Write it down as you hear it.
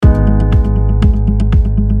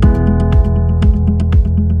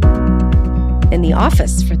in the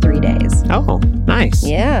office for 3 days. Oh, nice.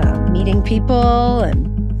 Yeah, meeting people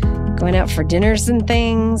and going out for dinners and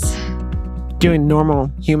things. Doing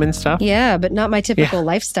normal human stuff. Yeah, but not my typical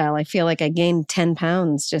lifestyle. I feel like I gained 10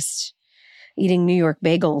 pounds just eating New York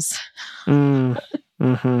bagels. Mm-hmm.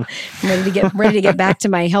 I'm ready to get back to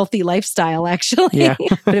my healthy lifestyle, actually. Yeah.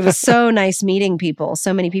 But it was so nice meeting people.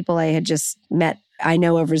 So many people I had just met, I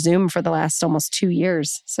know, over Zoom for the last almost 2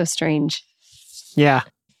 years. So strange. Yeah.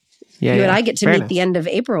 Yeah. You and I get to Very meet the end of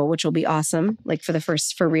April, which will be awesome. Like for the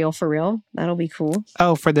first, for real. That'll be cool.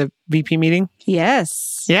 Oh, for the VP meeting?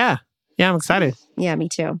 Yes. Yeah. Yeah, I'm excited. Yeah, me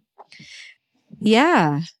too.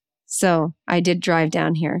 Yeah. So I did drive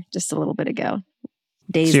down here just a little bit ago.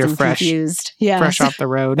 Dazed and confused. Yeah. Fresh off the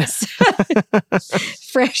road.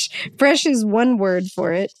 Fresh is one word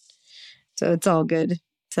for it. So it's all good.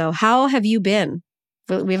 So how have you been?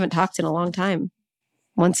 We haven't talked in a long time.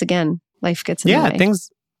 Once again, life gets in the way.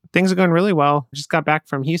 Things are going really well. Just got back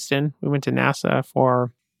from Houston. We went to NASA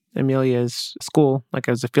for Amelia's school. Like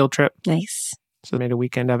it was a field trip. Nice. So they made a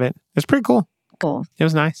weekend of it. It was pretty cool. Cool. It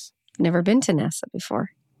was nice. Never been to NASA before.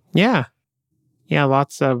 Yeah. Yeah,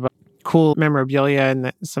 lots of cool memorabilia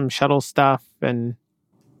and some shuttle stuff. And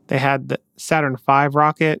they had the Saturn V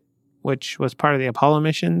rocket, which was part of the Apollo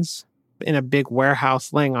missions, in a big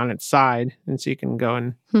warehouse laying on its side. And so you can go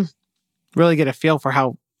and really get a feel for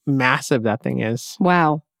how massive that thing is.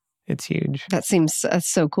 Wow. It's huge. That's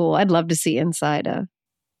so cool. I'd love to see inside a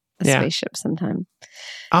spaceship sometime.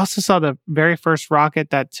 I also saw the very first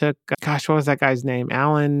rocket that took, what was that guy's name?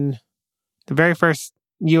 Alan, the very first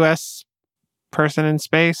U.S. person in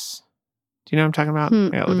space. Do you know what I'm talking about? I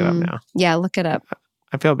gotta look it up now. Yeah, look it up.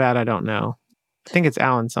 I feel bad I don't know. I think it's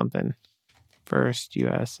Alan something. First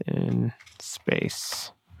U.S. in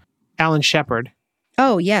space. Alan Shepard.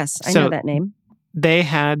 Oh, yes. I know that name. They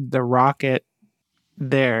had the rocket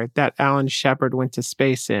there that Alan Shepard went to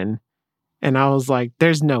space in. And I was like,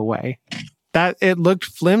 there's no way. That it looked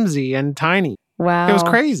flimsy and tiny. Wow. It was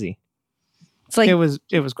crazy. It's like, it was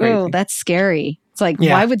crazy. Oh, that's scary. It's like,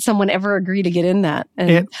 why would someone ever agree to get in that?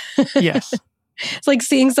 And yes. It's like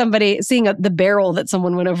seeing the barrel that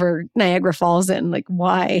someone went over Niagara Falls in. Like,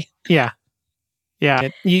 why? Yeah. Yeah.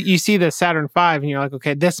 You see the Saturn V and you're like,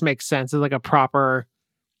 okay, this makes sense. It's like a proper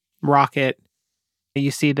rocket. You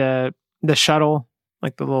see the shuttle,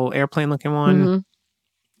 like the little airplane looking one. Mm-hmm.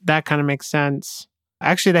 That kind of makes sense.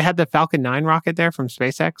 Actually, they had the Falcon 9 rocket there from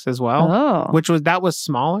SpaceX as well, which was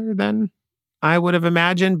smaller than I would have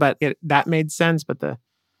imagined, but that made sense. But the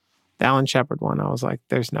Alan Shepard one, I was like,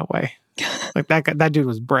 there's no way. Like that dude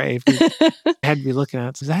was brave. He had to be looking at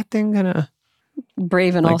it. Is that thing gonna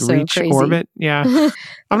brave and also reach crazy orbit? Yeah.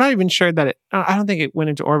 I'm not even sure that I don't think it went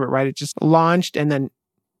into orbit, right? It just launched and then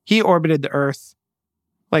he orbited the Earth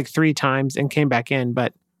like 3 times and came back in,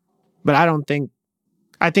 but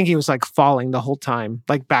I think he was like falling the whole time,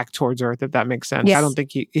 like back towards Earth, if that makes sense. Yes. I don't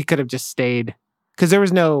think he could have just stayed because there'd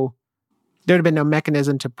have been no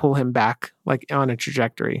mechanism to pull him back like on a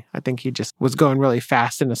trajectory. I think he just was going really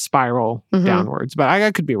fast in a spiral downwards, but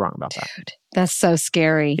I could be wrong about that. Dude, that's so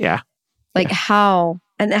scary. Yeah. Like how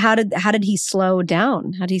did he slow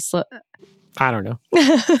down? How did he slow? I don't know.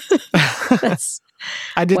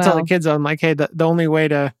 I did tell the kids, I'm like, hey, the only way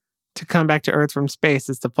to come back to Earth from space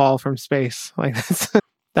is to fall from space. Like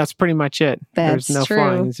that's pretty much it. There's no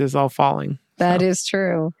flying. It's just all falling. That is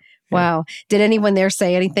true. Wow. Did anyone there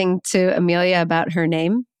say anything to Amelia about her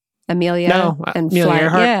name? Amelia? No. And Amelia fly?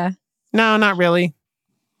 Earhart? Yeah. No, not really.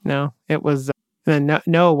 No. It was...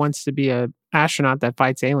 Noah wants to be an astronaut that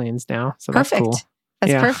fights aliens now. So that's cool.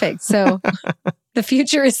 That's perfect. So the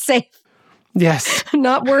future is safe. Yes. I'm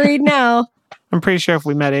not worried now. I'm pretty sure if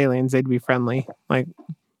we met aliens, they'd be friendly. Like,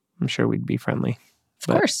 I'm sure we'd be friendly.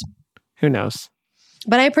 Of course. Who knows?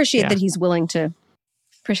 But I appreciate that he's willing to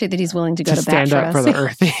go to bat stand up for the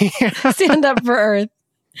Earth. Stand up for Earth.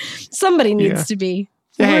 Somebody needs to be.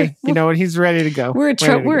 Hey, you know what? He's ready to go. We're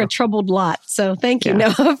a troubled lot. So thank you,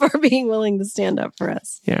 Noah, for being willing to stand up for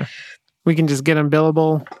us. Yeah. We can just get him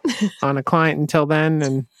billable on a client until then.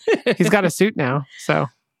 And he's got a suit now. So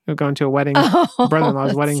we're going to a wedding.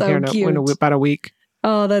 Brother-in-law's wedding here in about a week.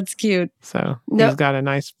 Oh, that's cute. So he's got a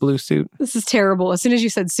nice blue suit. This is terrible. As soon as you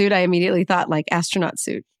said suit, I immediately thought like astronaut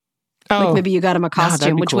suit. Oh. Like maybe you got him a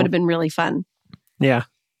costume, which would have been really fun. Yeah.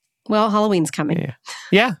 Well, Halloween's coming.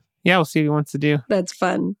 Yeah. We'll see what he wants to do. That's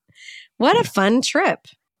fun. What a fun trip.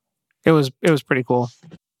 It was pretty cool.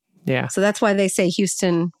 Yeah. So that's why they say,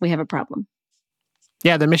 Houston, we have a problem.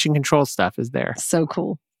 Yeah, the mission control stuff is there. So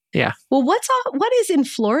cool. Yeah. Well, what is in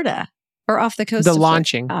Florida or off the coast? The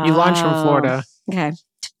launching. You launch from Florida. Okay.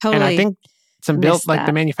 Totally. And I think some built, like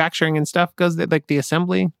the manufacturing and stuff goes, like the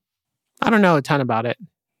assembly I don't know a ton about it,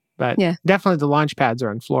 but definitely the launch pads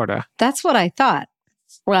are in Florida. That's what I thought.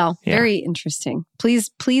 Well, Yeah. very interesting.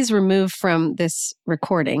 Please remove from this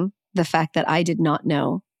recording the fact that I did not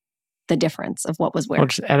know the difference of what was where. We'll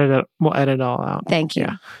just edit it. We'll edit it all out. Thank you.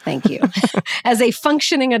 Yeah. Thank you. As a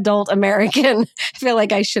functioning adult American, I feel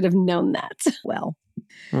like I should have known that. Well,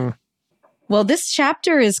 Well, this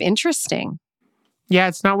chapter is interesting. Yeah,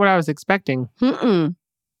 it's not what I was expecting. It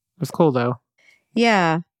was cool, though.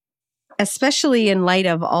 Yeah. Especially in light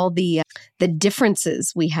of all the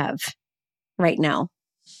differences we have right now.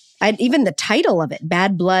 Even the title of it,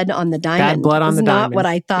 Bad Blood on the Diamond, Bad Blood on the not Diamond. what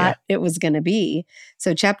I thought it was going to be.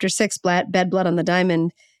 So chapter 6, Bad Blood on the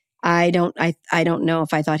Diamond, I don't know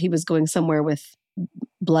if I thought he was going somewhere with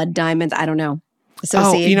blood diamonds. I don't know.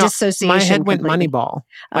 Dissociation. My head went completely. Moneyball.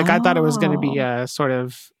 I thought it was going to be a sort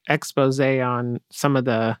of expose on some of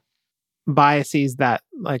the biases that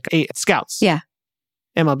scouts. Yeah.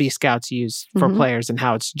 MLB scouts use for players and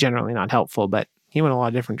how it's generally not helpful, but he went a lot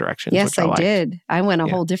of different directions. Yes, I did. I went a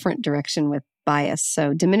whole different direction with bias.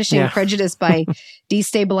 So diminishing prejudice by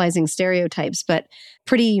destabilizing stereotypes, but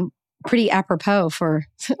pretty apropos for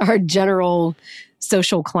our general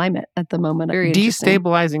social climate at the moment. Very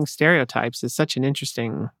Destabilizing stereotypes is such an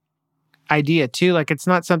interesting idea too. It's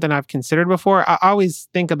not something I've considered before. I always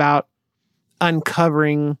think about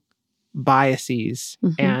uncovering biases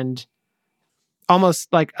and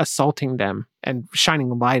almost like assaulting them and shining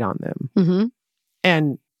light on them.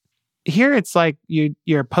 And here it's like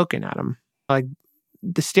you're poking at them. Like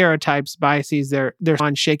the stereotypes, biases, they're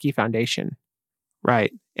on shaky foundation,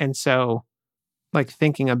 right? And so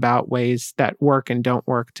thinking about ways that work and don't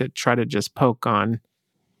work to try to just poke on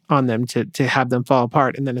them to have them fall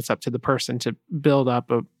apart. And then it's up to the person to build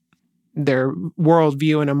up their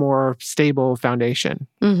worldview in a more stable foundation,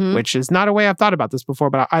 which is not a way I've thought about this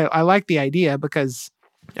before, but I like the idea because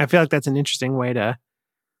I feel like that's an interesting way to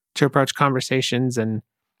approach conversations and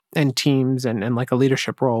teams and like a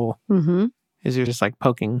leadership role is you're just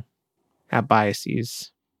poking at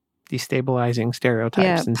biases, destabilizing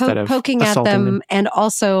stereotypes instead of poking at them and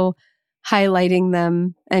also highlighting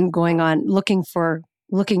them and going on looking for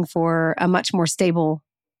a much more stable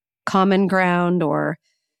common ground or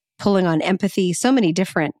pulling on empathy. So many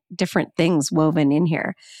different things woven in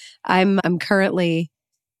here. I'm currently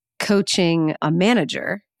coaching a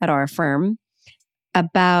manager at our firm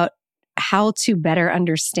about how to better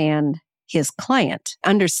understand his client,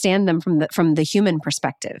 understand them from the human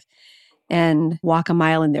perspective, and walk a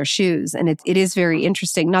mile in their shoes. And it is very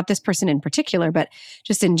interesting, not this person in particular, but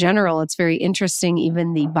just in general, it's very interesting,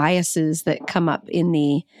 even the biases that come up in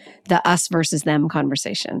the us versus them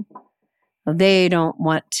conversation. They don't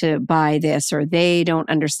want to buy this, or they don't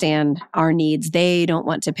understand our needs. They don't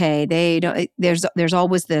want to pay. There's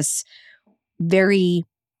always this very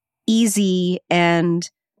easy and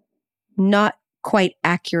not quite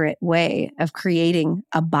accurate way of creating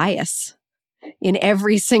a bias in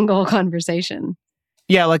every single conversation.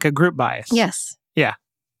 Yeah, like a group bias. Yes. Yeah.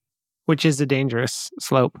 Which is a dangerous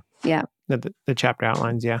slope. Yeah. That the chapter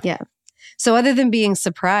outlines, yeah. Yeah. So other than being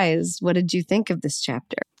surprised, what did you think of this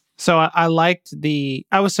chapter? So I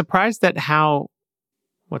was surprised at how,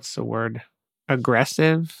 what's the word,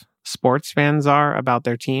 aggressive sports fans are about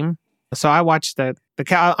their team. So I watched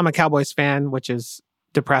I'm a Cowboys fan, which is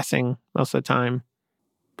depressing most of the time.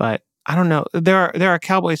 But I don't know. There are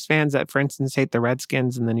Cowboys fans that, for instance, hate the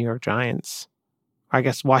Redskins and the New York Giants. I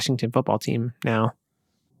guess Washington football team now.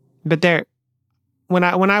 But when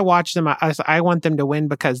I watch them, I want them to win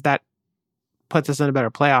because that puts us in a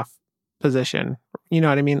better playoff position. You know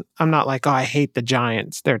what I mean? I'm not like, oh, I hate the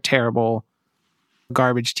Giants. They're a terrible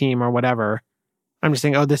garbage team or whatever. I'm just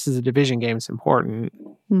saying, oh, this is a division game. It's important.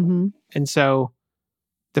 And so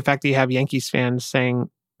the fact that you have Yankees fans saying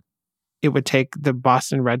it would take the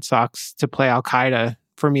Boston Red Sox to play Al-Qaeda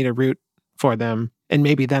for me to root for them, and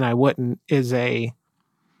maybe then I wouldn't, is a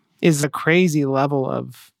crazy level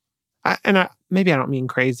of, maybe I don't mean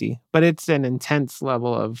crazy, but it's an intense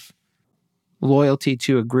level of loyalty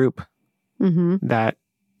to a group that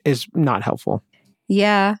is not helpful.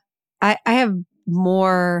 Yeah. I have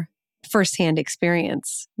more firsthand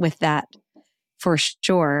experience with that for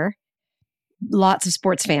sure. Lots of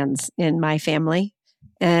sports fans in my family,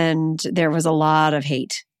 and there was a lot of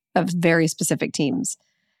hate of very specific teams.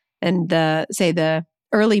 And the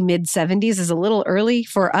early mid 70s is a little early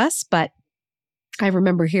for us, but I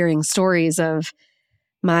remember hearing stories of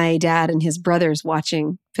my dad and his brothers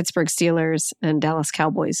watching Pittsburgh Steelers and Dallas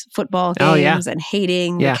Cowboys football games and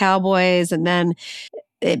hating the Cowboys. And then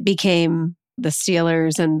it became the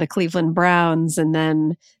Steelers and the Cleveland Browns, and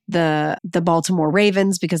then the Baltimore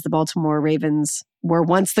Ravens, because the Baltimore Ravens were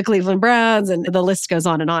once the Cleveland Browns, and the list goes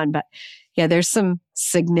on and on. But yeah, there's some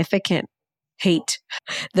significant hate.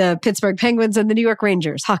 The Pittsburgh Penguins and the New York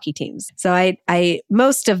Rangers hockey teams. So I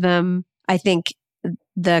most of them, I think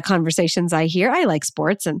the conversations I hear, I like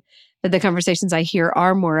sports, but the conversations I hear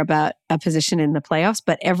are more about a position in the playoffs.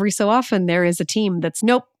 But every so often there is a team that's,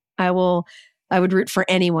 nope, I would root for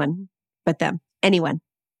anyone but them. Anyone.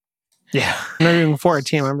 Yeah. I'm not rooting for a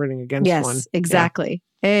team. I'm rooting against one. Yes, exactly.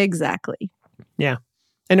 Yeah. Exactly. Yeah.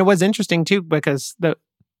 And it was interesting too, because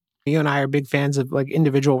you and I are big fans of like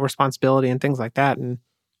individual responsibility and things like that. And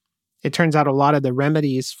it turns out a lot of the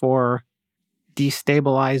remedies for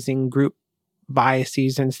destabilizing group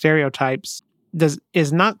biases and stereotypes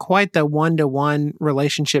is not quite the one-to-one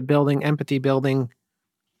relationship building, empathy building,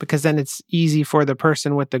 because then it's easy for the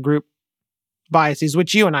person with the group biases,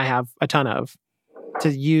 which you and I have a ton of, to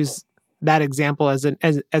use that example as an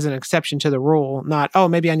exception to the rule, not, oh,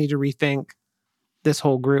 maybe I need to rethink this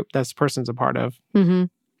whole group this person's a part of. Mm-hmm.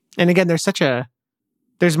 And again,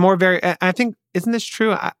 there's more I think, isn't this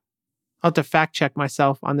true? I'll have to fact check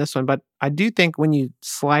myself on this one, but I do think when you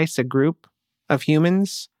slice a group of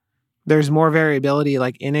humans, there's more variability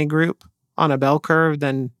like in a group on a bell curve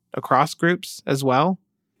than across groups as well.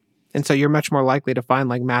 And so you're much more likely to find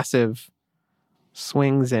like massive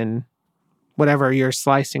swings in whatever you're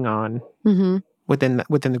slicing on within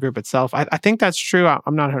the group itself. I think that's true.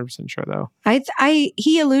 I'm not 100% sure though.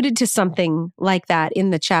 He alluded to something like that in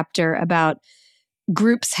the chapter about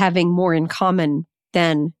groups having more in common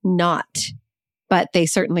than not, but they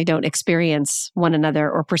certainly don't experience one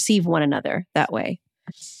another or perceive one another that way.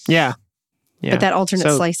 Yeah. But that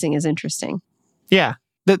alternate slicing is interesting. Yeah.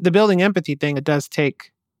 The building empathy thing, it does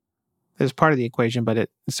take as part of the equation, but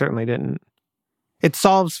it certainly didn't. It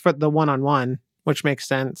solves for the one-on-one, which makes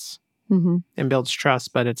sense and builds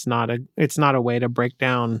trust, but it's not a way to break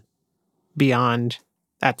down beyond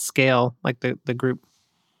that scale, like the group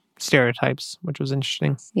stereotypes, which was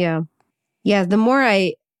interesting. Yeah. Yeah. The more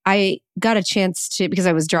I got a chance to, because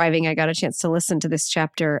I was driving, I got a chance to listen to this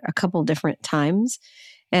chapter a couple different times,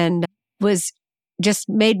 and was just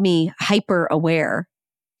made me hyper aware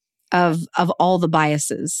of all the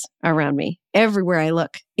biases around me everywhere I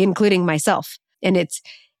look, including myself. And it's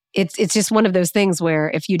just one of those things where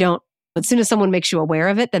if you don't, as soon as someone makes you aware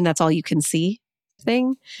of it, then that's all you can see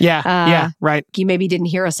thing. Yeah, right. You maybe didn't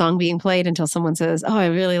hear a song being played until someone says, "Oh, I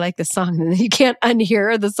really like this song," and then you can't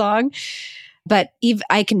unhear the song. But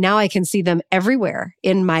I can see them everywhere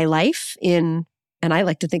in my life. And I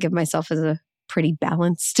like to think of myself as a pretty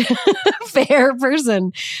balanced, fair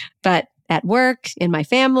person. But at work, in my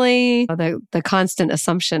family, the constant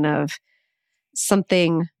assumption of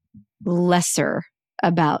something lesser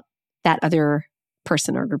about that other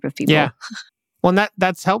person or group of people. Yeah. Well,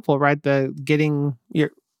 that's helpful, right? The getting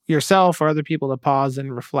yourself or other people to pause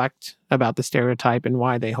and reflect about the stereotype and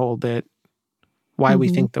why they hold it, why we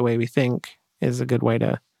think the way we think, is a good way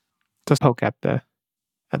to poke at the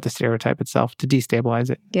stereotype itself, to destabilize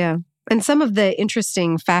it. Yeah. And some of the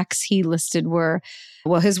interesting facts he listed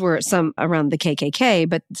his were some around the KKK,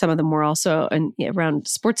 but some of them were also around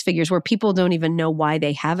sports figures where people don't even know why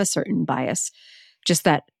they have a certain bias. Just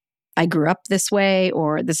that I grew up this way,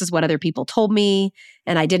 or this is what other people told me,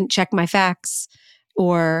 and I didn't check my facts,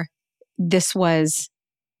 or this was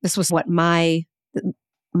what my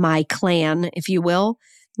clan, if you will,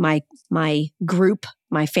 my group,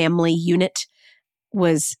 my family unit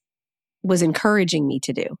was encouraging me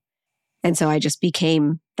to do. And so I just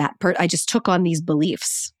became that I just took on these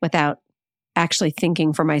beliefs without actually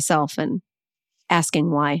thinking for myself and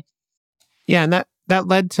asking why. Yeah, and that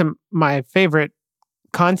led to my favorite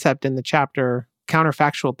concept in the chapter,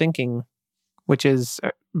 counterfactual thinking, which is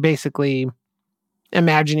basically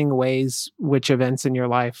imagining ways which events in your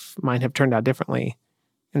life might have turned out differently.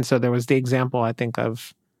 And so there was the example, I think,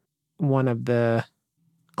 of one of the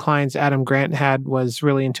clients Adam Grant had was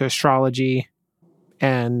really into astrology,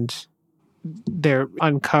 and they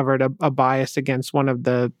uncovered a bias against one of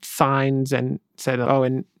the signs and said, oh,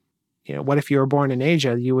 and what if you were born in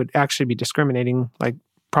Asia? You would actually be discriminating like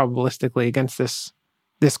probabilistically against this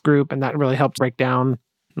group. And that really helped break down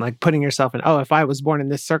like putting yourself in, oh, if I was born in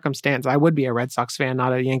this circumstance, I would be a Red Sox fan,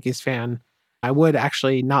 not a Yankees fan. I would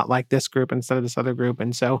actually not like this group instead of this other group.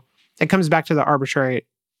 And so it comes back to the arbitrary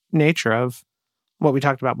nature of what we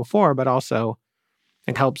talked about before, but also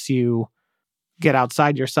it helps you get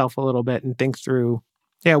outside yourself a little bit and think through,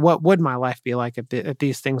 what would my life be like if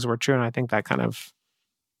these things were true? And I think that kind of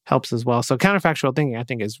helps as well. So counterfactual thinking, I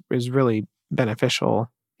think, is really beneficial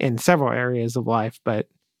in several areas of life, but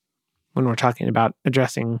when we're talking about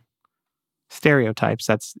addressing stereotypes,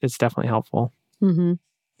 it's definitely helpful. Mm-hmm.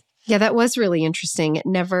 Yeah, that was really interesting. It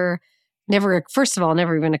never, first of all,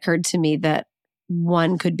 never even occurred to me that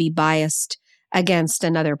one could be biased against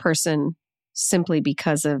another person simply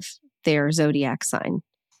because of their zodiac sign.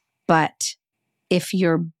 But if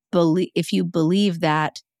you believe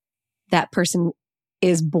that that person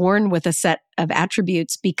is born with a set of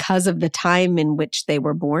attributes because of the time in which they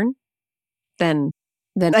were born, then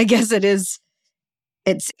I guess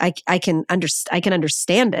I can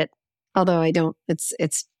understand it, although I don't.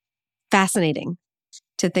 It's fascinating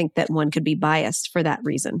to think that one could be biased for that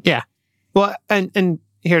reason. Yeah. Well, and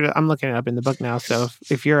here, I'm looking it up in the book now. So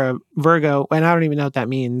if you're a Virgo, and I don't even know what that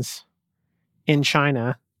means, in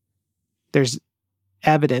China, there's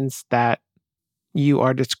evidence that you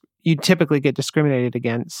typically get discriminated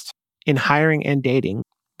against in hiring and dating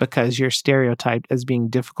because you're stereotyped as being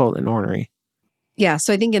difficult and ornery. Yeah.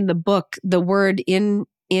 So I think in the book, the word in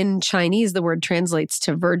Chinese, the word translates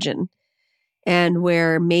to virgin. And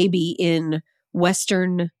where maybe in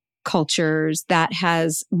Western cultures that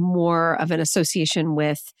has more of an association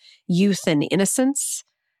with youth and innocence.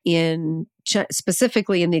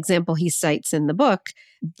 Specifically in the example he cites in the book,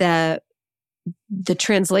 the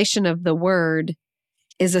translation of the word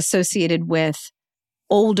is associated with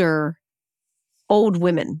old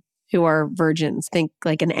women who are virgins. Think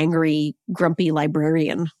like an angry, grumpy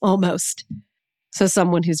librarian almost. So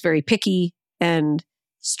someone who's very picky and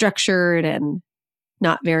structured and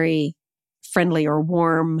not very friendly or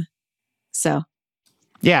warm. So,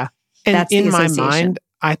 yeah. And in my mind,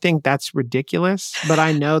 I think that's ridiculous, but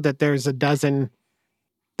I know that there's a dozen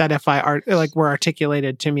that if were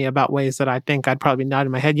articulated to me about ways that I think, I'd probably nod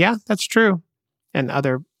in my head, yeah, that's true. And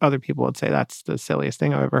other people would say that's the silliest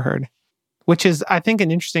thing I've ever heard, which is, I think,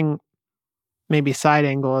 an interesting maybe side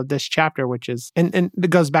angle of this chapter, which is, and it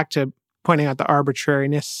goes back to pointing out the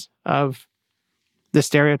arbitrariness of the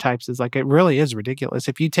stereotypes. Is like, it really is ridiculous.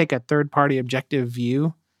 If you take a third party objective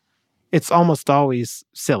view, it's almost always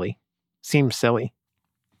silly, seems silly,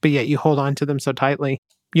 but yet you hold on to them so tightly.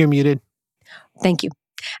 You're muted. Thank you.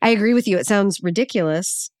 I agree with you. It sounds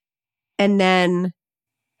ridiculous. And then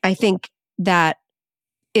I think that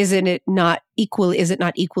is it not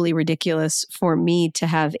equally ridiculous for me to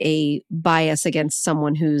have a bias against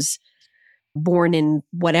someone who's born in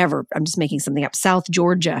whatever, I'm just making something up, South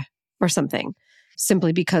Georgia or something,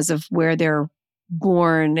 simply because of where they're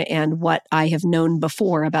born and what I have known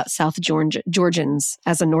before about South Georgians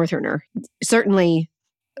as a Northerner. Certainly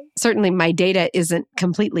my data isn't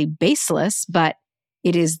completely baseless, but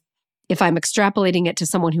it is, if I'm extrapolating it to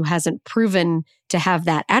someone who hasn't proven to have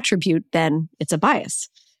that attribute, then it's a bias.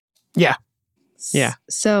 Yeah. Yeah.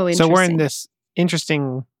 So interesting. So we're in this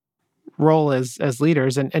interesting role as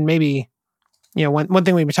leaders, and maybe, one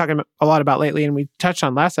thing we've been talking a lot about lately, and we touched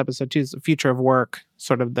on last episode too, is the future of work,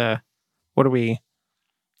 sort of how are we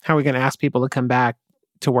going to ask people to come back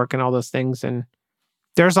to work and all those things. And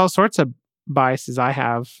there's all sorts of biases I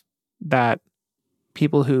have that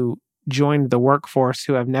people who joined the workforce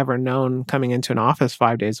who have never known coming into an office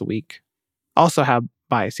 5 days a week also have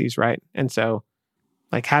biases, right? And so,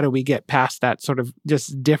 like, how do we get past that sort of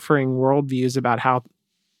just differing worldviews about how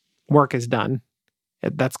work is done?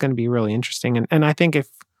 That's going to be really interesting. And I think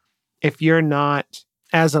if you're not,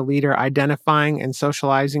 as a leader, identifying and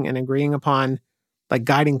socializing and agreeing upon like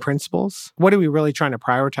guiding principles, what are we really trying to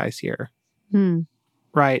prioritize here?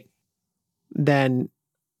 Right? Then,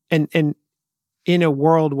 and in a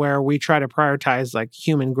world where we try to prioritize like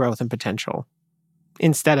human growth and potential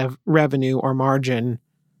instead of revenue or margin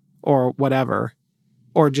or whatever,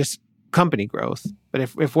 or just company growth. But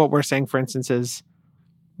if what we're saying, for instance, is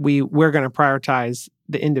we're going to prioritize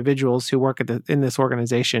the individuals who work in this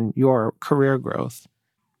organization, your career growth.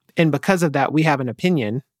 And because of that, we have an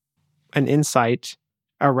opinion, an insight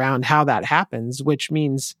around how that happens, which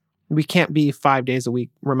means we can't be 5 days a week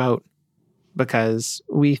remote because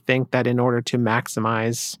we think that in order to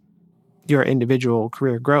maximize your individual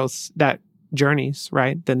career growth, that journeys,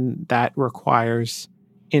 right, then that requires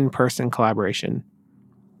in-person collaboration.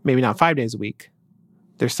 Maybe not 5 days a week.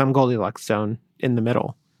 There's some Goldilocks zone in the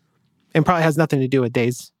middle. And probably has nothing to do with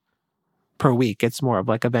days per week. It's more of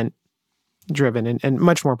like event driven and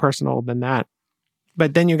much more personal than that.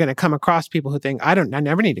 But then you're going to come across people who think, I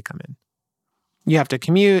never need to come in. You have to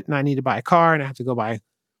commute and I need to buy a car and I have to go buy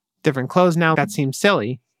different clothes now. That seems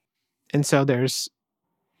silly. And so there's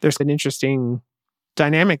an interesting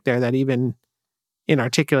dynamic there that even in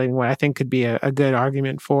articulating what I think could be a good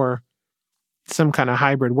argument for some kind of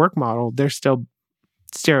hybrid work model, there's still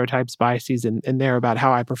stereotypes, biases in there about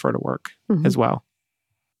how I prefer to work as well.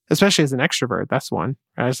 especially as an extrovert. That's one.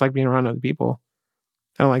 I just like being around other people.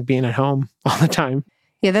 I don't like being at home all the time.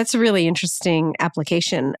 Yeah, that's a really interesting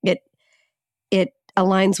application. It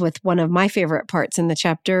aligns with one of my favorite parts in the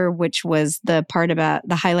chapter, which was the part about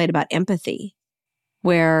the highlight about empathy,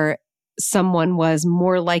 where someone was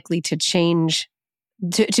more likely to change,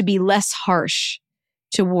 to be less harsh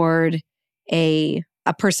toward a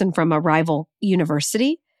person from a rival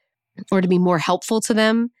university, or to be more helpful to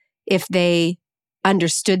them if they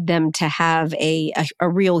understood them to have a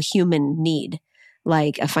real human need,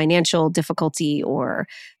 like a financial difficulty or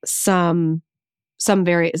some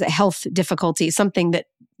very health difficulty, something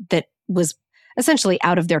that was essentially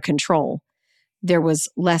out of their control. There was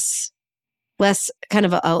less kind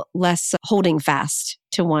of a less holding fast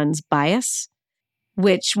to one's bias,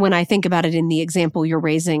 which when I think about it in the example you're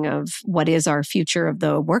raising of what is our future of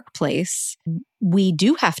the workplace, we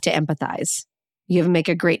do have to empathize. You make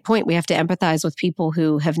a great point. We have to empathize with people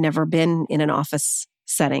who have never been in an office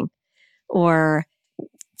setting, or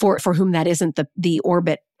for whom that isn't the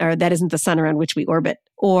orbit, or that isn't the sun around which we orbit,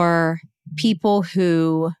 or people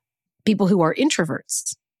who are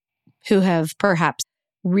introverts, who have perhaps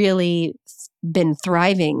really been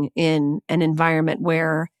thriving in an environment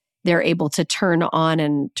where they're able to turn on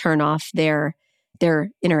and turn off their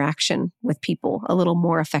interaction with people a little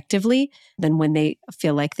more effectively than when they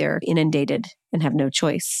feel like they're inundated and have no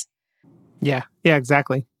choice. Yeah,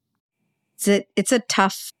 exactly. It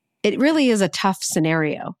really is a tough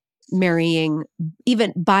scenario, marrying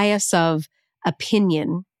even bias of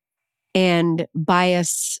opinion and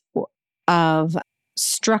bias of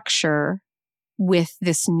structure with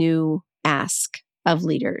this new ask of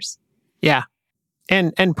leaders. Yeah.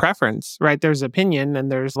 And preference, right? There's opinion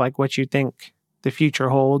and there's like what you think the future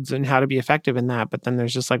holds and how to be effective in that. But then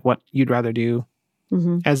there's just like what you'd rather do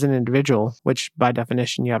as an individual, which by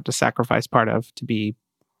definition you have to sacrifice part of to be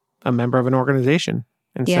a member of an organization.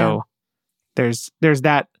 And so there's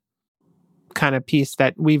that kind of piece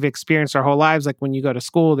that we've experienced our whole lives. Like when you go to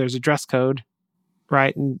school, there's a dress code,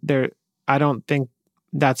 right? And I don't think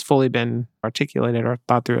that's fully been articulated or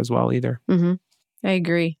thought through as well either. Mm-hmm. I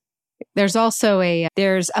agree. There's also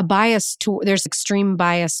there's extreme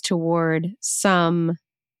bias toward some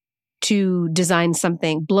to design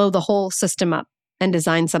something, blow the whole system up and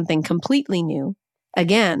design something completely new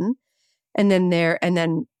again. And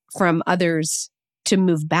then from others to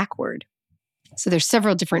move backward. So there's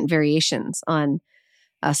several different variations on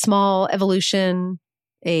a small evolution,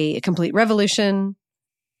 a complete revolution,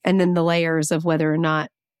 and then the layers of whether or not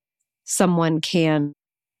someone can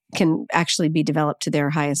actually be developed to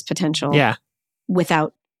their highest potential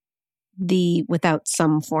without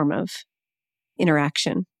some form of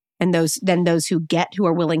interaction. And those who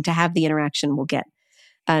are willing to have the interaction will get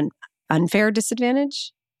an unfair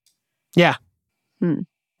disadvantage. Yeah. I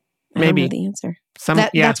Maybe don't know the answer.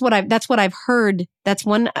 That's what I've heard. That's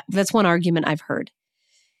one argument I've heard,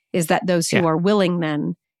 is that those who are willing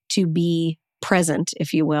then to be present,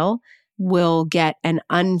 if you will get an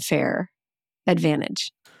unfair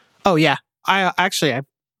advantage. Oh yeah. I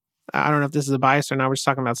don't know if this is a bias or not. We're just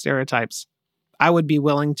talking about stereotypes. I would be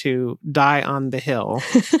willing to die on the hill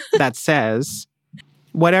that says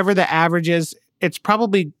whatever the average is, it's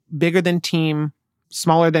probably bigger than team,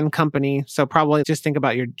 smaller than company. So probably just think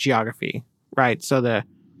about your geography, right? So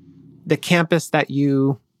the campus that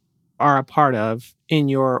you are a part of in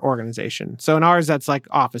your organization. So in ours, that's like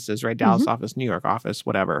offices, right? Dallas office, New York office,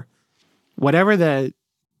 whatever. Whatever the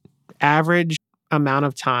average amount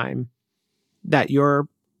of time that your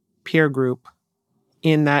peer group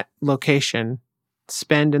in that location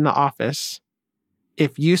spend in the office,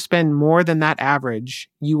 if you spend more than that average,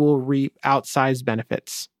 you will reap outsized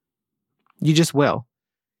benefits. You just will.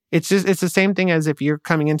 It's the same thing as if you're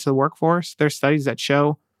coming into the workforce. There's studies that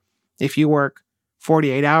show if you work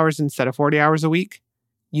 48 hours instead of 40 hours a week,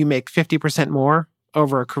 you make 50% more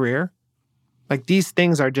over a career. Like these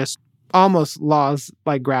things are just almost laws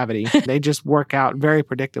like gravity. They just work out very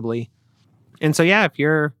predictably. And so, if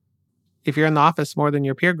you're in the office more than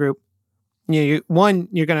your peer group, you're going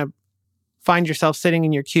to find yourself sitting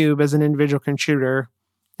in your cube as an individual contributor,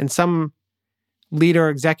 and some leader or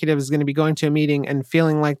executive is going to be going to a meeting and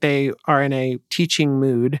feeling like they are in a teaching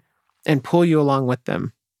mood and pull you along with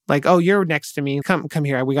them. Like, oh, you're next to me. Come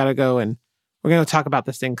here. We got to go and we're going to talk about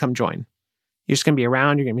this thing. Come join. You're just going to be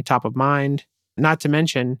around. You're going to be top of mind. Not to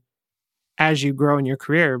mention, as you grow in your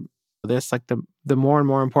career, the more and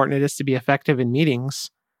more important it is to be effective in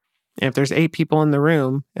meetings. And if there's 8 people in the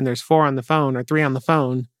room and there's 4 on the phone or 3 on the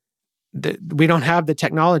phone, we don't have the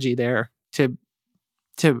technology there to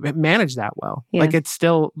manage that well. Yeah. Like it's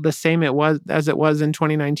still the same as it was in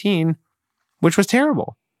 2019, which was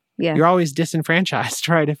terrible. Yeah. you're always disenfranchised,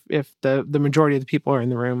 right? If the majority of the people are in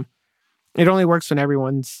the room. It only works when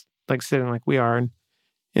everyone's like sitting like we are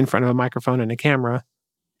in front of a microphone and a camera.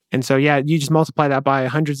 And so, yeah, you just multiply that by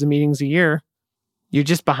hundreds of meetings a year, you're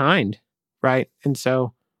just behind, right? And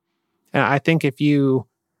so I think if you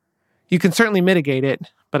can certainly mitigate it,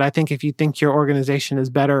 but I think if you think your organization is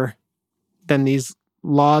better than these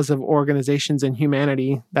laws of organizations and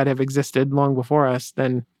humanity that have existed long before us,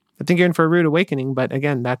 then I think you're in for a rude awakening. But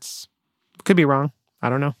again, could be wrong. I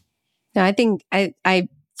don't know. No, I think I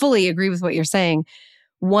fully agree with what you're saying.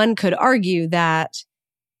 One could argue that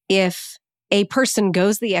if a person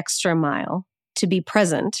goes the extra mile to be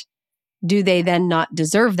present, do they then not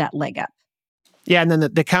deserve that leg up? Yeah, and then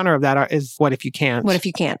the counter of that is what if you can't? What if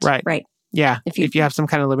you can't? Right. Right. Yeah, if you have some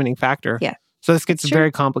kind of limiting factor. Yeah. So this gets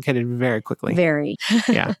very complicated very quickly. Very.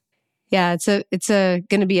 Yeah. Yeah, it's going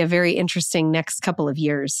to be a very interesting next couple of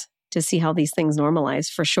years to see how these things normalize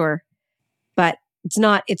for sure. But it's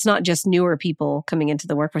not just newer people coming into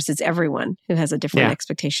the workforce, it's everyone who has a different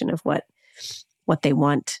expectation of what they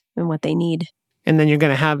want and what they need. And then you're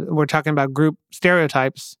going to have, we're talking about group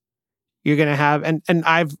stereotypes. You're going to have, and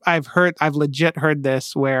I've legit heard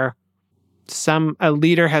this where a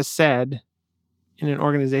leader has said in an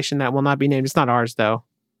organization that will not be named. It's not ours though.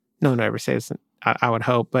 No one ever says, I would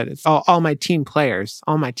hope, but it's all my team players.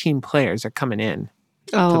 All my team players are coming in.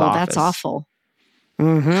 Oh, that's awful.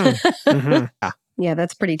 Mm-hmm. Mm-hmm. Yeah. Yeah,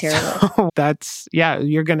 that's pretty terrible. So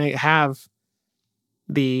you're going to have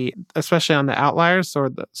especially on the outliers or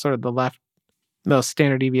the sort of the left most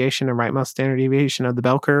standard deviation and right most standard deviation of the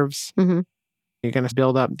bell curves. Mm-hmm. You're going to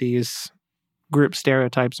build up these group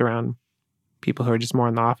stereotypes around people who are just more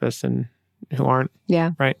in the office and who aren't.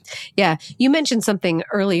 Yeah. Right. Yeah. You mentioned something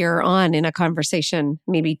earlier on in a conversation,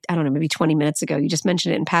 maybe 20 minutes ago. You just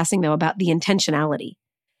mentioned it in passing though about the intentionality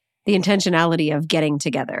of getting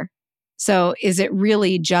together. So is it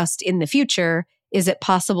really just in the future? Is it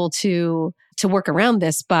possible to work around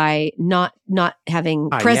this by not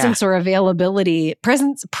having presence or availability?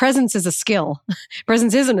 Presence is a skill.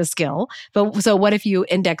 Presence isn't a skill. But so what if you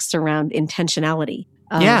indexed around intentionality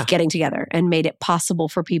of getting together and made it possible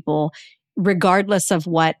for people, regardless of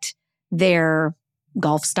what their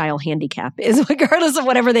golf style handicap is, regardless of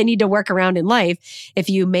whatever they need to work around in life, if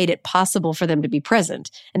you made it possible for them to be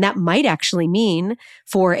present. And that might actually mean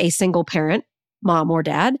for a single parent, mom or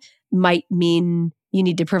dad, might mean you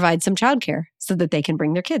need to provide some childcare so that they can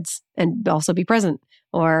bring their kids and also be present,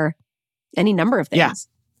 or any number of things.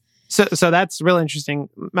 Yeah. So that's really interesting.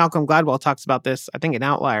 Malcolm Gladwell talks about this, I think in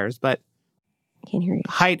Outliers, but I can't hear you.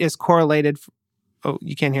 Height is correlated. Oh,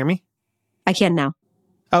 you can't hear me? I can now.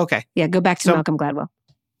 Okay. Yeah, go back to Malcolm Gladwell.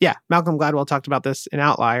 Yeah, Malcolm Gladwell talked about this in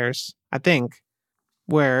Outliers, I think,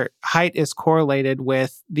 where height is correlated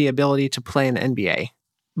with the ability to play in the NBA.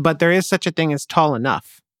 But there is such a thing as tall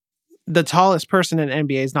enough. The tallest person in the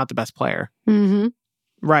NBA is not the best player. Mm-hmm.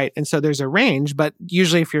 Right. And so there's a range, but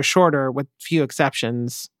usually if you're shorter, with few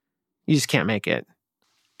exceptions, you just can't make it.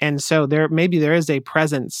 And so maybe there is a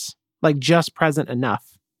presence, like just present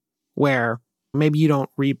enough, where maybe you don't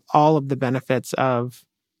reap all of the benefits of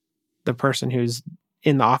the person who's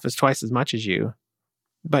in the office twice as much as you,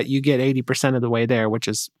 but you get 80% of the way there, which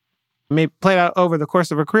is maybe played out over the course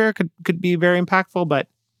of a career could be very impactful, but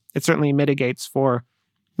it certainly mitigates for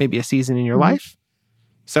maybe a season in your life.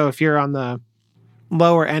 So if you're on the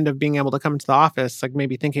lower end of being able to come into the office, like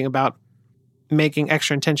maybe thinking about making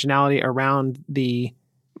extra intentionality around the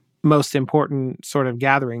most important sort of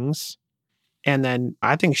gatherings. And then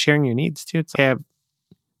I think sharing your needs too. It's like, I have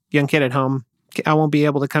a young kid at home. I won't be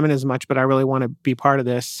able to come in as much, but I really want to be part of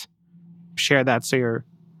this. Share that so you're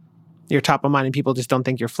top of mind and people just don't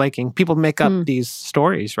think you're flaking. People make up these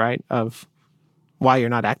stories, right, of why you're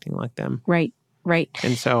not acting like them. Right.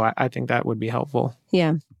 And so I think that would be helpful.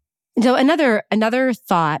 Yeah. So another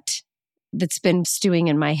thought that's been stewing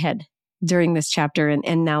in my head during this chapter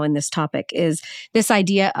and now in this topic is this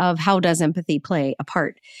idea of how does empathy play a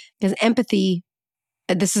part? Because empathy,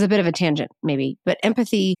 this is a bit of a tangent maybe, but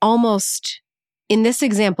empathy almost, in this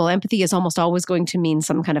example, empathy is almost always going to mean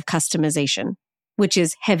some kind of customization, which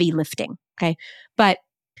is heavy lifting. Okay. But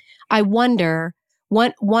I wonder,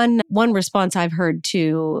 one response I've heard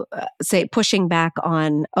to say pushing back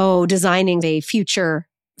on, designing a future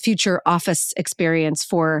office experience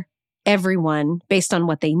for everyone based on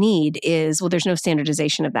what they need is, well, there's no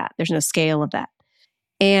standardization of that. There's no scale of that.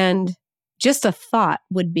 And just a thought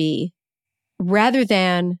would be, rather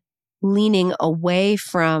than leaning away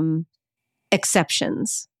from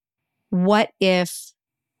exceptions, what if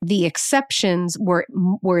the exceptions were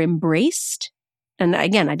embraced? And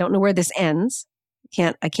again, I don't know where this ends,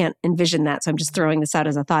 I can't envision that. So I'm just throwing this out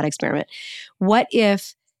as a thought experiment. What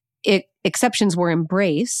if exceptions were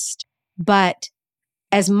embraced, but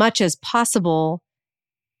as much as possible,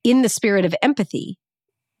 in the spirit of empathy,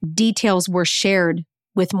 details were shared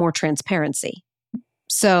with more transparency?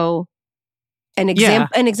 So an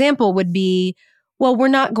example would be, well, we're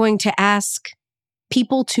not going to ask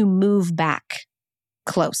people to move back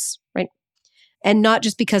close, right? And not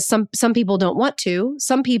just because some people don't want to.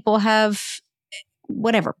 Some people have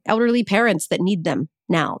elderly parents that need them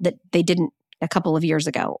now that they didn't a couple of years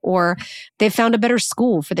ago, or they've found a better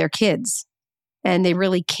school for their kids and they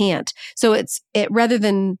really can't. So rather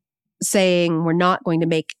than saying we're not going to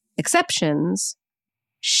make exceptions,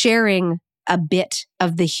 sharing a bit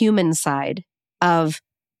of the human side of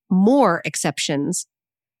more exceptions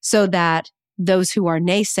so that those who are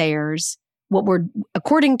naysayers,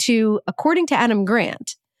 according to Adam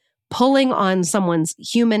Grant, pulling on someone's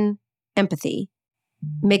human empathy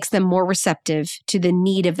makes them more receptive to the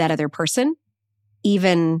need of that other person,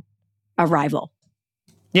 even a rival.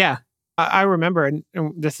 Yeah. I remember, and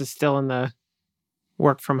this is still in the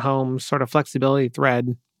work from home sort of flexibility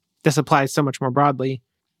thread. This applies so much more broadly.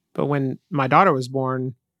 But when my daughter was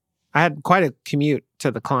born, I had quite a commute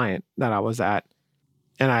to the client that I was at.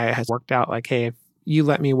 And I had worked out like, hey, if you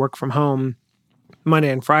let me work from home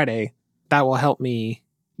Monday and Friday, that will help me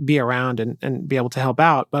be around and be able to help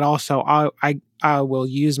out. But also I will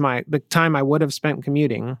use the time I would have spent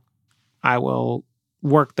commuting, I will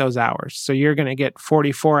work those hours. So you're going to get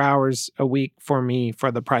 44 hours a week for me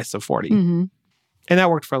for the price of 40. Mm-hmm. And that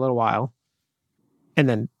worked for a little while. And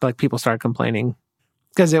then like people started complaining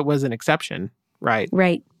because it was an exception, right?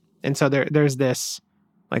 Right. And so there's this,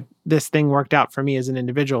 like this thing worked out for me as an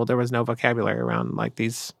individual. There was no vocabulary around like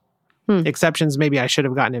these exceptions. Maybe I should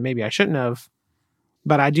have gotten it. Maybe I shouldn't have.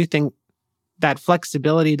 But I do think that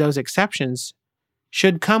flexibility, those exceptions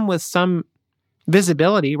should come with some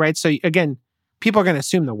visibility, right? So again, people are going to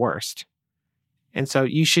assume the worst. And so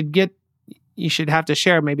you should have to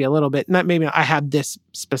share maybe a little bit, not maybe I have this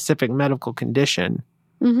specific medical condition,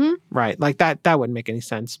 right? Like that wouldn't make any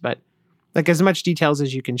sense. But like as much details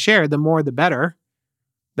as you can share, the more the better,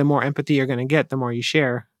 the more empathy you're going to get, the more you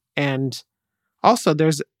share. And also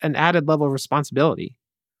there's an added level of responsibility.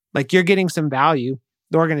 Like you're getting some value.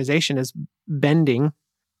 The organization is bending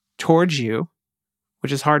towards you,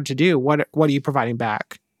 which is hard to do. What are you providing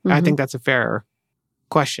back? I think that's a fair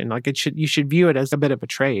question. Like you should view it as a bit of a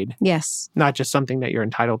trade. Yes. Not just something that you're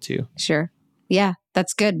entitled to. Sure. Yeah,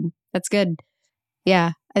 that's good. That's good.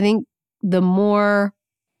 Yeah. I think the more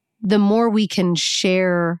we can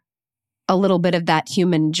share a little bit of that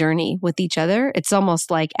human journey with each other, it's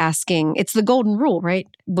almost like asking, it's the golden rule, right?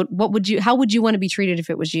 How would you want to be treated if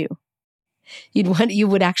it was you? You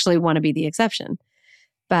would actually want to be the exception.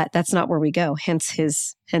 But that's not where we go. Hence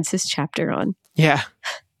his chapter on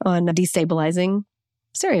destabilizing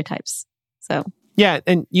stereotypes. So yeah,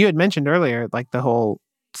 and you had mentioned earlier, like the whole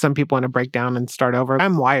some people want to break down and start over.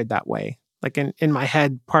 I'm wired that way. Like in my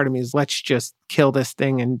head, part of me is let's just kill this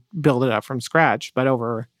thing and build it up from scratch. But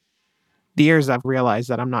over the years, I've realized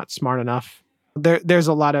that I'm not smart enough. There's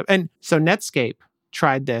a lot of, and so Netscape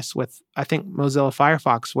tried this with I think Mozilla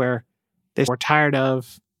Firefox, where they were tired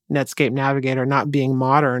of Netscape Navigator not being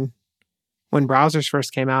modern when browsers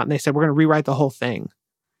first came out. And they said, we're going to rewrite the whole thing.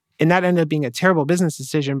 And that ended up being a terrible business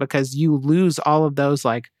decision because you lose all of those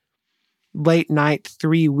like late night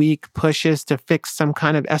 3-week pushes to fix some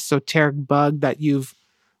kind of esoteric bug that you've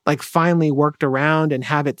like finally worked around and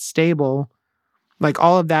have it stable. Like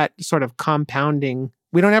all of that sort of compounding.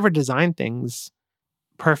 We don't ever design things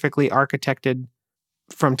perfectly architected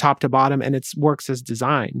from top to bottom and it works as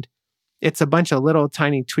designed. It's a bunch of little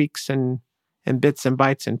tiny tweaks and bits and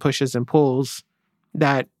bytes and pushes and pulls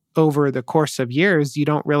that over the course of years, you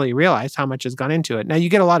don't really realize how much has gone into it. Now, you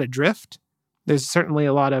get a lot of drift. There's certainly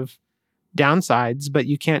a lot of downsides, but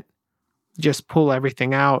you can't just pull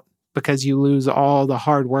everything out because you lose all the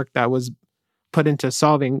hard work that was put into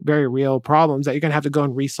solving very real problems that you're going to have to go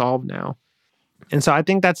and resolve now. And so I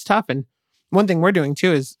think that's tough. And one thing we're doing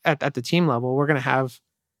too is at the team level, we're going to have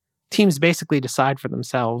teams basically decide for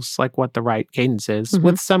themselves like what the right cadence is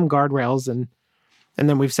with some guardrails. And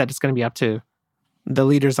then we've said it's going to be up to the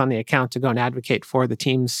leaders on the account to go and advocate for the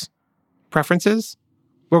team's preferences.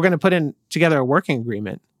 We're going to put in together a working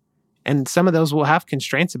agreement. And some of those will have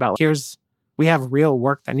constraints about, we have real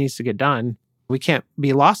work that needs to get done. We can't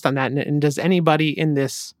be lost on that. And does anybody in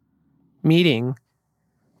this meeting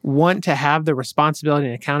want to have the responsibility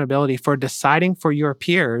and accountability for deciding for your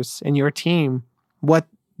peers and your team what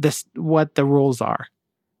the rules are?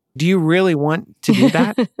 Do you really want to do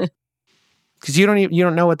that? Because you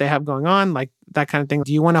don't know what they have going on. Like that kind of thing.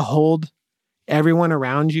 Do you want to hold everyone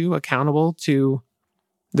around you accountable to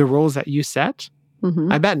the rules that you set?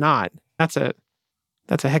 Mm-hmm. I bet not. That's a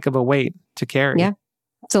heck of a weight to carry. Yeah.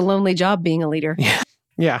 It's a lonely job being a leader.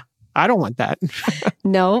 Yeah. I don't want that.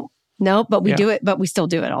 No, but we do it, but we still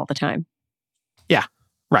do it all the time. Yeah.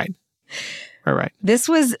 Right. This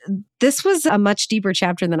was a much deeper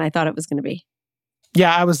chapter than I thought it was going to be.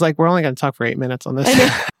 Yeah, I was like, we're only going to talk for 8 minutes on this.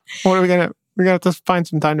 What are we going to? We're going to have to find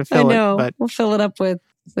some time to fill it. But we'll fill it up with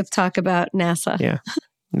talk about NASA. Yeah,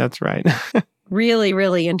 that's right. Really,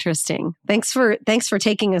 really interesting. Thanks for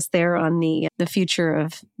taking us there on the future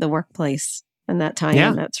of the workplace and that time.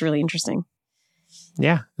 Yeah. That's really interesting.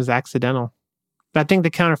 Yeah, it was accidental. But I think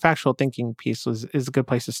the counterfactual thinking piece is a good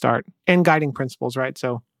place to start. And guiding principles, right?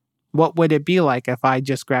 So what would it be like if I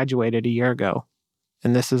just graduated a year ago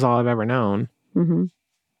and this is all I've ever known? Mm-hmm.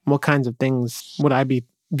 What kinds of things would I be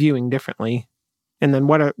viewing differently? And then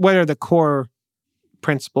what are the core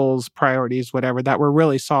principles, priorities, whatever, that we're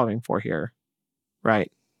really solving for here, right?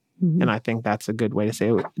 Mm-hmm. And I think that's a good way to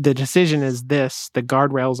say it. The decision is this, the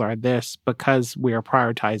guardrails are this, because we are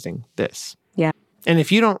prioritizing this. Yeah. And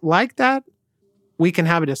if you don't like that, we can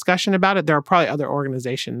have a discussion about it. There are probably other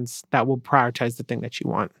organizations that will prioritize the thing that you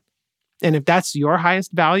want. And if that's your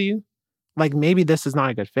highest value, like maybe this is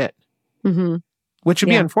not a good fit, mm-hmm. which would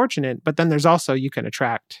be unfortunate. But then there's also, you can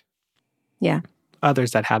attract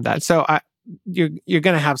others that have that. So you're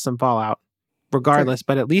going to have some fallout regardless,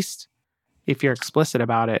 but at least if you're explicit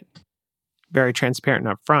about it, very transparent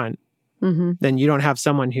and upfront, mm-hmm. then you don't have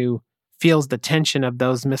someone who feels the tension of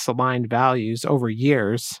those misaligned values over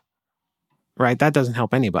years, right? That doesn't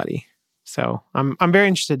help anybody. So I'm very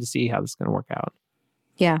interested to see how this is going to work out.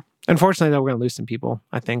 Yeah. Unfortunately, though, we're going to lose some people.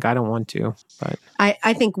 I think I don't want to, but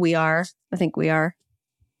I think we are.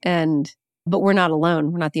 But we're not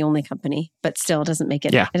alone. We're not the only company. But still, it doesn't make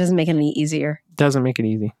it. Yeah. It doesn't make it any easier. Doesn't make it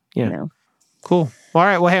easy. Yeah. No. Cool. All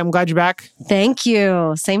right. Well, hey, I'm glad you're back. Thank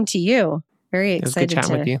you. Same to you. Very excited. It was good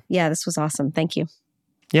chatting with you. Yeah, this was awesome. Thank you.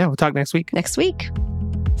 Yeah, we'll talk next week. Next week.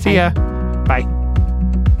 See ya. Bye.